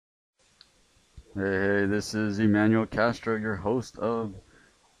Hey, this is Emmanuel Castro, your host of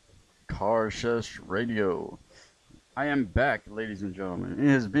Sesh Radio. I am back, ladies and gentlemen.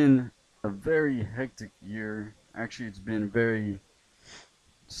 It has been a very hectic year. Actually, it's been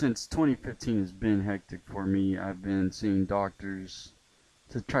since 2015 has been hectic for me. I've been seeing doctors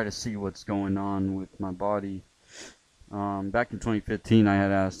to try to see what's going on with my body. Back in 2015, I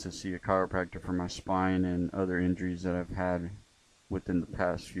had asked to see a chiropractor for my spine and other injuries that I've had within the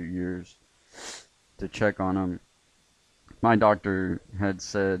past few years to check on them. My doctor had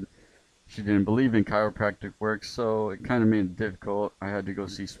said she didn't believe in chiropractic work, so it kind of made it difficult. I had to go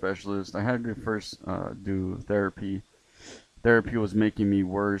see specialists. I had to first do therapy. Therapy was making me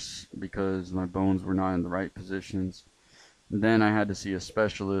worse because my bones were not in the right positions. And then I had to see a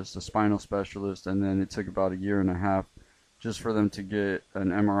specialist, a spinal specialist, and then it took about a year and a half just for them to get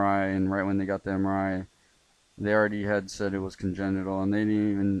an MRI. And right when they got the MRI, they already had said it was congenital, and they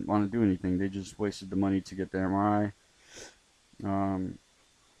didn't even want to do anything. They just wasted the money to get the MRI.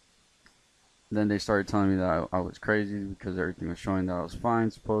 Then they started telling me that I was crazy because everything was showing that I was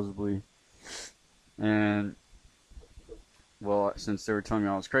fine, supposedly. And, well, since they were telling me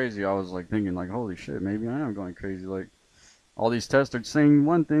I was crazy, I was like thinking, like, holy shit, maybe I am going crazy. Like, all these tests are saying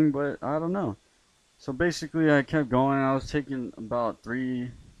one thing, but I don't know. So basically, I kept going. I've taken about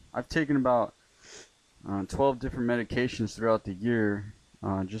 12 different medications throughout the year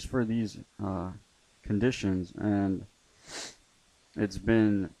just for these conditions. And it's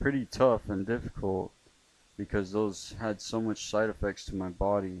been pretty tough and difficult because those had so much side effects to my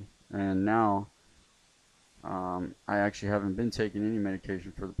body. And now I actually haven't been taking any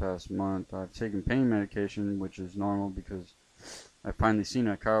medication for the past month. I've taken pain medication, which is normal because I finally seen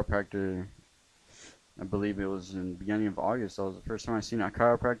a chiropractor. I believe it was in the beginning of August. That was the first time I seen a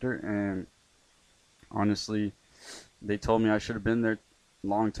chiropractor, and honestly, they told me I should have been there a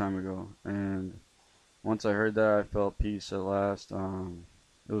long time ago. And once I heard that, I felt peace at last.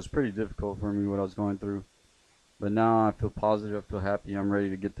 It was pretty difficult for me what I was going through, but now I feel positive. I feel happy. I'm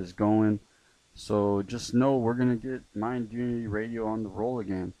ready to get this going. So just know we're gonna get Mind Unity Radio on the roll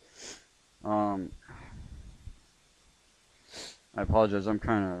again. Um, I apologize. I'm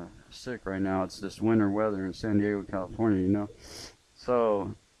kind of sick right now. It's this winter weather in San Diego, California.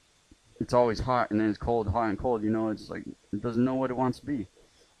 So it's always hot and then it's cold, hot and cold. It's like it doesn't know what it wants to be.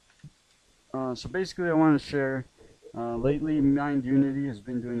 So basically, I want to share. Lately, Mind Unity has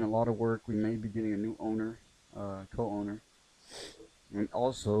been doing a lot of work. We may be getting a new owner, co-owner, and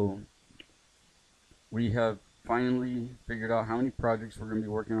also we have finally figured out how many projects we're going to be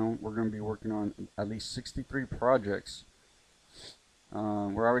working on. We're going to be working on at least 63 projects.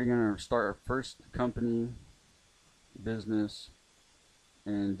 We're already going to start our first company business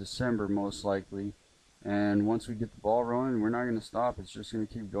in December, most likely. And once we get the ball rolling, we're not going to stop. It's just going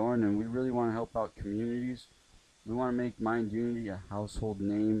to keep going. And we really want to help out communities. We want to make Mind Unity a household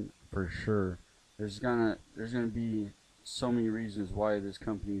name for sure. There's gonna be so many reasons why this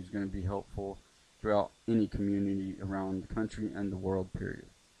company is going to be helpful throughout any community around the country and the world. Period.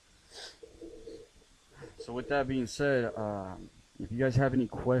 So with that being said, if you guys have any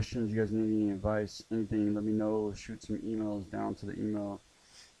questions, you guys need any advice, anything, let me know. Shoot some emails down to the email.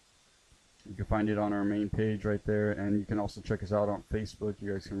 You can find it on our main page right there, and you can also check us out on Facebook.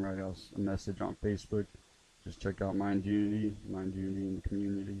 You guys can write us a message on Facebook. Just check out Mind Unity in the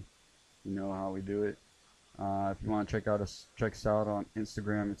community. You know how we do it. If you want to check us out on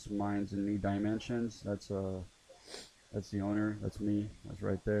Instagram. It's Minds in New Dimensions. That's the owner. That's me. That's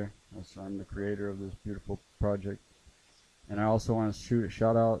right there. I'm the creator of this beautiful project. And I also want to shoot a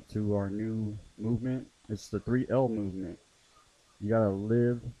shout out to our new movement. It's the 3L movement. You gotta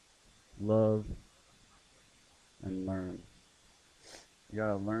live, love, and learn. You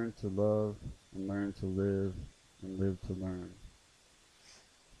gotta learn to love and learn to live and live to learn.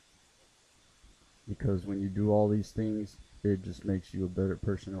 Because when you do all these things, it just makes you a better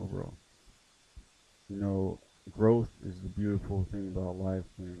person overall. You know, growth is the beautiful thing about life.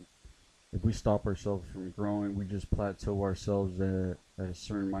 And if we stop ourselves from growing, we just plateau ourselves at a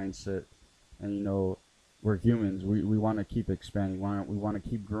certain mindset. And we're humans. We want to keep expanding. We want to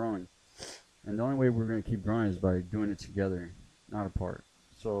keep growing. And the only way we're going to keep growing is by doing it together, not apart.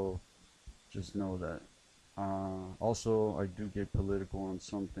 So just know that. Also, I do get political on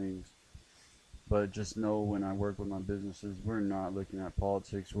some things, but just know when I work with my businesses, we're not looking at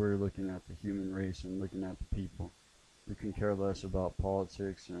politics. We're looking at the human race and looking at the people. We can care less about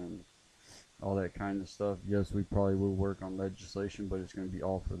politics and all that kind of stuff. Yes, we probably will work on legislation, but it's going to be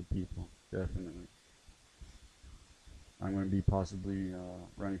all for the people, definitely. I'm going to be possibly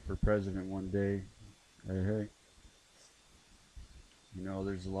running for president one day. Hey, hey. You know,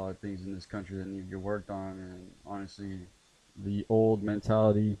 there's a lot of things in this country that need to get worked on, and honestly, the old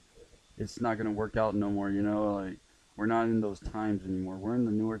mentality, it's not gonna work out no more. You know, like we're not in those times anymore. We're in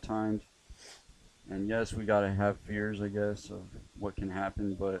the newer times, and yes, we gotta have fears, I guess, of what can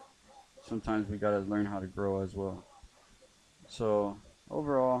happen, but sometimes we gotta learn how to grow as well. So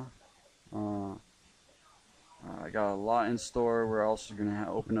overall, uh, I got a lot in store. We're also going to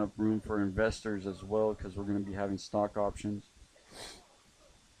open up room for investors as well because we're going to be having stock options.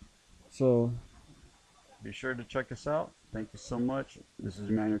 So be sure to check us out. Thank you so much. This is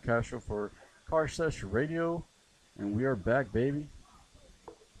Emmanuel Castro for Car Sesh Radio, and we are back, baby.